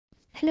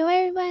Hello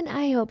everyone,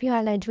 I hope you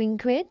all are doing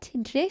great.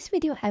 In today's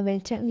video, I will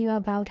tell you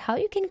about how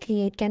you can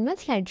create Canva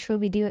slideshow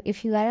video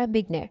if you are a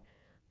beginner.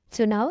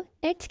 So now,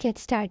 let's get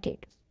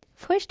started.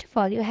 First of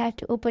all, you have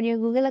to open your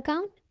Google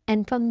account,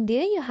 and from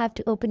there you have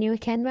to open your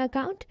Canva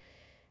account.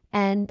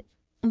 And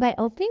by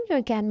opening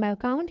your Canva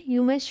account,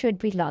 you should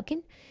be logged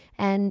in.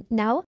 And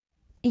now,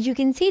 you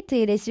can see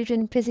there is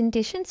written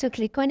presentation, so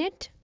click on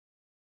it.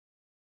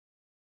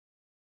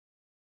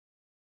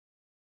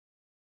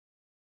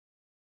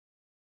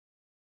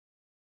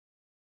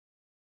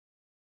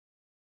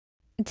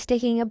 It's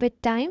taking a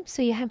bit time,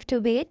 so you have to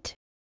wait.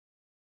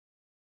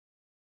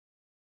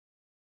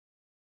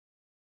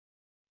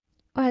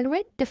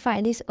 Alright, the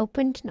file is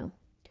opened now.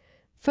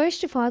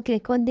 First of all,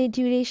 click on the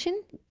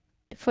duration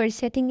for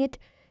setting it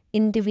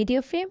in the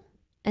video frame.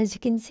 As you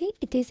can see,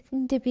 it is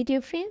in the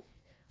video frame.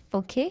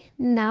 Okay,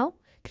 now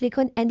click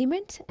on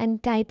elements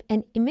and type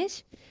an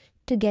image.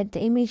 To get the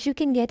image, you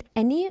can get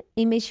any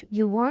image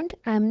you want.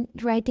 I'm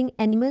writing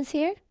animals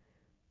here.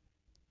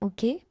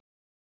 Okay.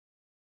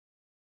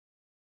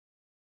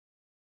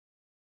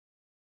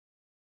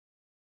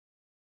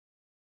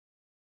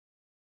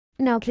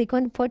 Now click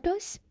on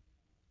photos.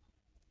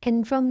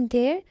 And from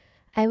there,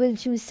 I will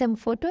choose some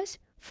photos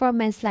for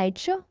my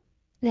slideshow.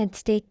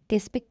 Let's take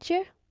this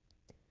picture.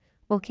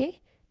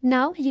 Okay.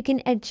 Now you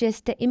can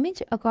adjust the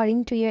image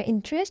according to your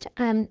interest.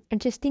 I'm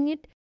adjusting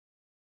it.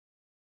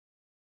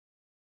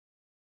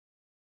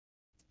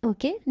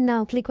 Okay,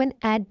 now click on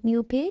add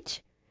new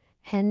page.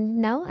 And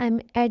now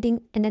I'm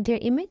adding another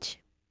image.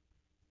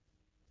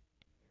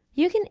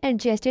 You can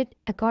adjust it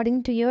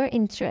according to your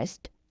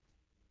interest.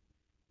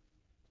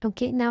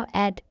 Okay, now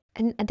add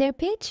another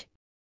page.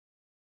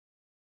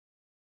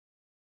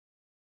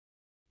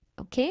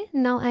 Okay,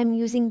 now I'm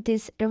using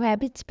this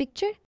rabbit's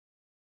picture.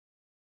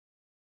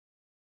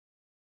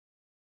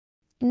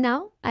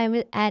 Now I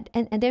will add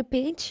another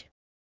page.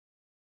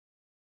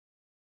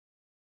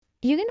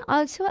 You can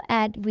also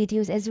add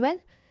videos as well.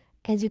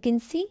 As you can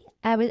see,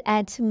 I will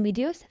add some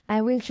videos.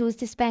 I will choose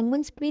this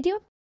penguins video.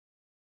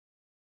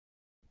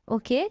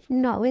 Okay,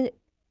 now we'll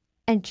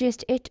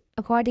adjust it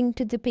according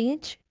to the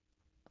page.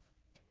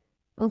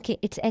 Okay,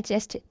 it's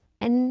adjusted.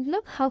 And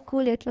look how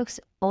cool it looks.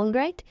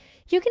 Alright,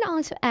 you can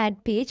also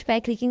add page by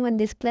clicking on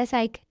this plus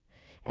icon.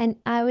 And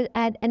I will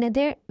add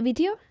another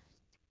video.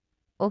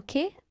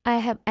 Okay, I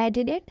have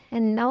added it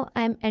and now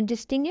I'm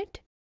adjusting it.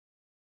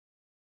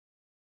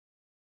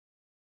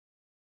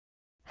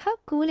 How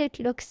cool it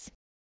looks.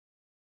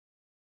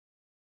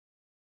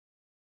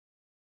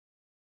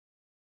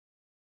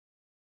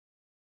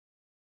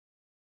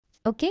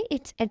 Okay,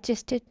 it's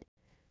adjusted.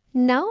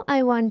 Now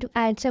I want to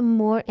add some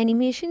more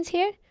animations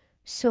here.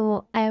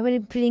 So I will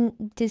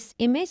bring this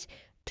image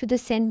to the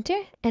center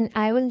and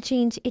I will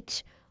change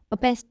its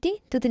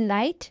opacity to the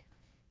light.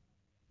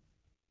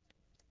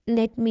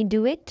 Let me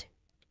do it.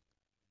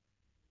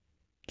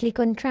 Click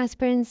on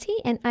transparency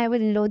and I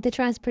will load the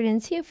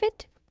transparency of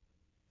it.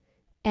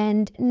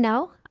 And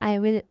now I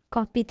will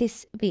copy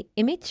this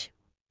image.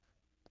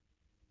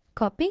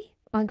 Copy.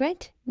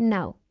 Alright.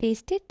 Now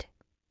paste it.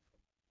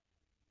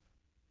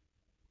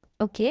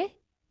 Okay.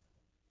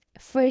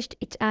 First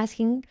it's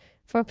asking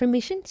for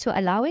permission, so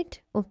allow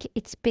it. Okay,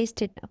 it's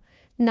pasted now.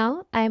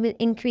 Now I will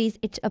increase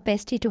its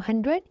opacity to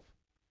 100.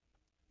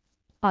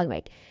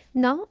 Alright.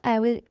 Now I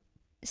will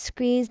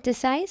squeeze the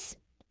size.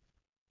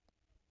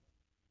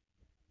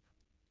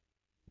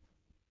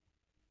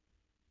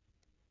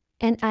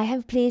 And I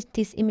have placed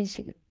this image.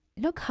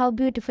 Look how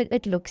beautiful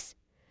it looks.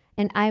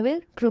 And I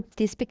will group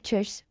these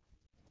pictures.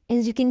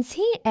 As you can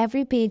see,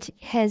 every page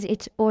has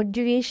its own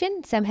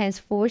duration. Some has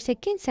 4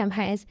 seconds, some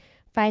has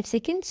 5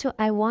 seconds. So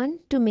I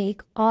want to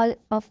make all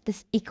of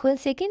this equal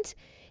seconds.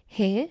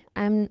 Here,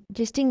 I'm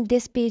adjusting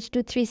this page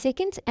to 3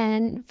 seconds.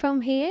 And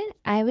from here,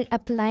 I will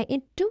apply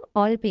it to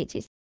all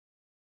pages.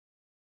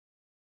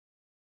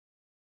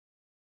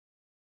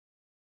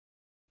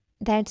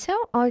 That's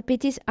how all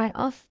pages are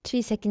of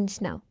 3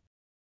 seconds now.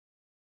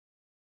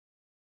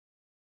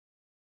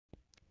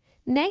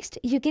 Next,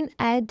 you can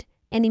add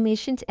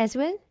animations as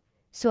well.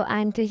 So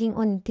I'm clicking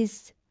on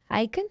this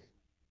icon.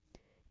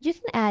 You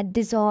can add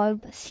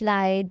dissolve,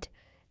 slide,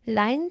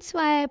 line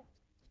swipe,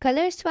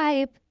 color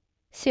swipe,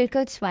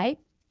 circle swipe,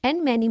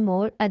 and many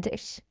more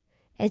others.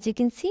 As you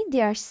can see,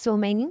 there are so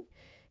many.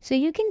 So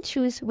you can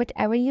choose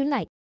whatever you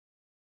like.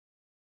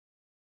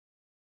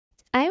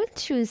 I will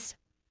choose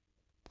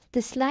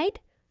the slide.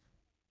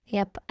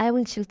 Yep, I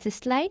will choose the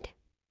slide.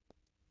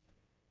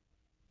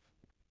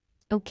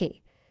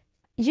 Okay.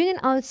 You can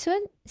also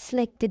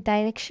select the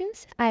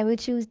directions. I will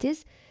choose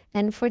this.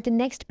 And for the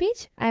next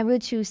page, I will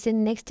choose the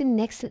next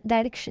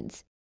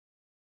directions.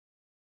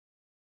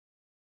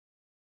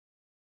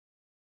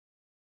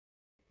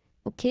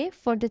 Okay,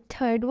 for the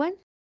third one,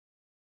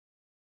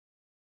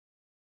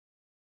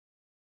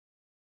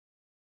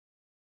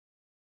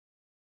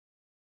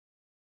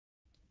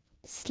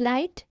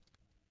 slide,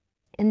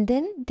 and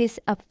then this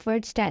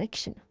upwards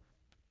direction.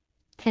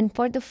 And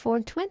for the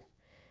fourth one,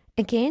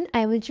 again,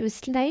 I will choose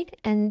slide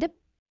and the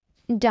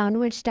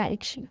downwards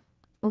direction.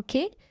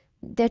 Okay,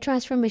 the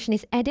transformation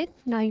is added.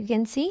 Now you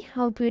can see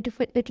how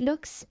beautiful it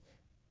looks.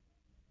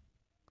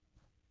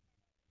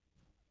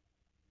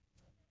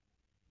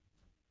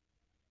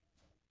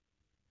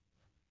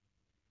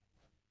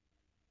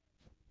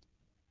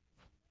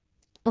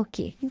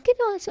 Okay, you can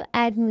also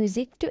add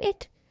music to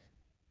it.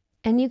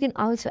 And you can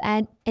also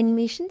add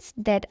animations,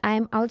 that I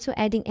am also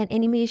adding an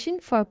animation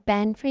for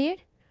pan here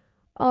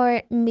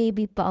or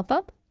maybe pop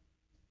up.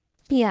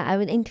 Yeah, I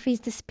will increase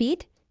the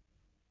speed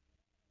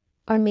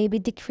or maybe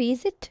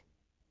decrease it.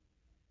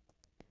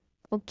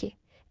 Okay,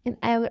 and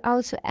I will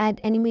also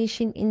add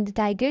animation in the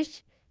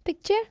tiger's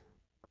picture.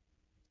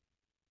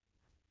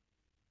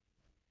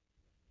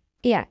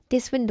 Yeah,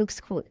 this one looks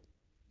cool.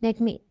 Let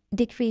me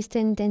decrease the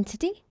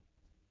intensity.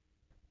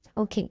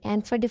 Okay,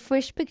 and for the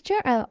first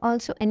picture, I'll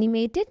also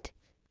animate it.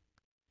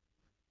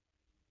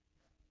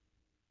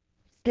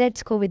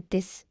 Let's go with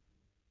this.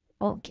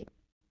 Okay,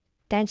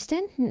 that's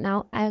done.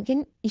 Now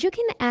you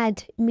can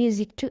add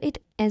music to it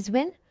as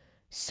well.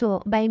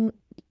 So by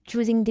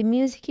choosing the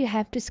music, you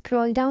have to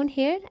scroll down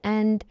here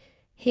and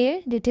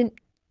here written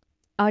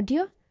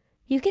audio.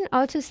 You can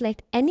also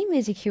select any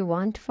music you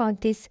want for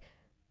this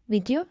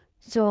video.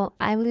 So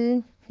I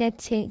will,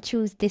 let's say,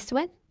 choose this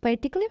one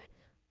particular.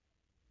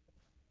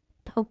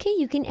 Okay,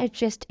 you can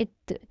adjust it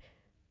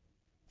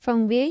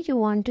from where you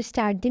want to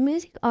start the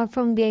music or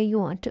from where you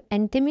want to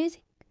end the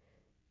music.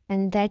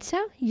 And that's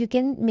how you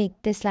can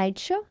make the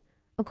slideshow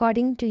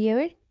according to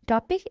your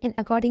topic and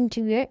according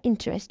to your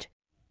interest.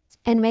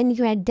 And when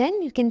you are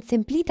done, you can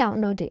simply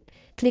download it.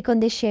 Click on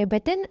the share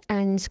button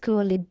and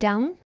scroll it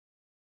down.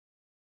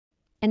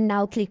 And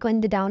now click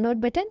on the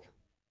download button.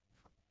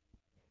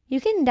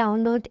 You can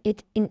download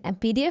it in a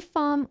PDF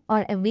form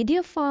or a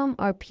video form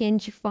or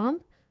PNG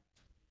form.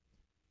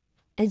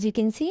 As you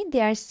can see,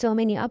 there are so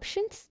many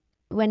options.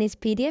 One is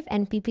PDF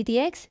and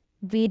PPTX,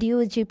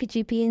 video,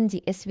 JPG,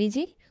 PNG,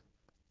 SVG.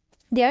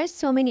 There are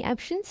so many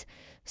options,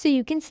 so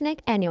you can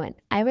select anyone.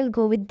 I will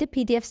go with the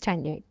PDF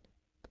standard.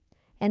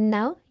 And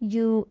now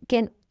you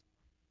can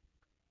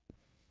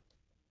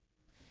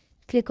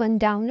click on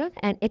download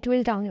and it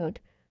will download.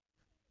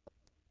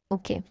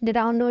 Okay, the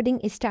downloading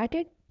is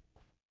started.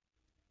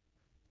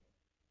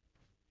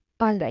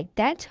 Alright,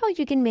 that's how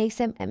you can make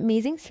some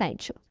amazing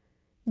slideshow.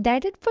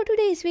 That's it for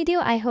today's video.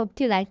 I hope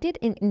you liked it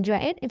and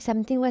enjoyed it. If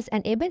something was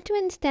unable to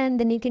understand,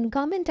 then you can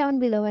comment down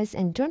below us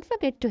and don't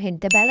forget to hit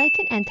the bell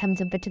icon and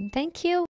thumbs up button. Thank you.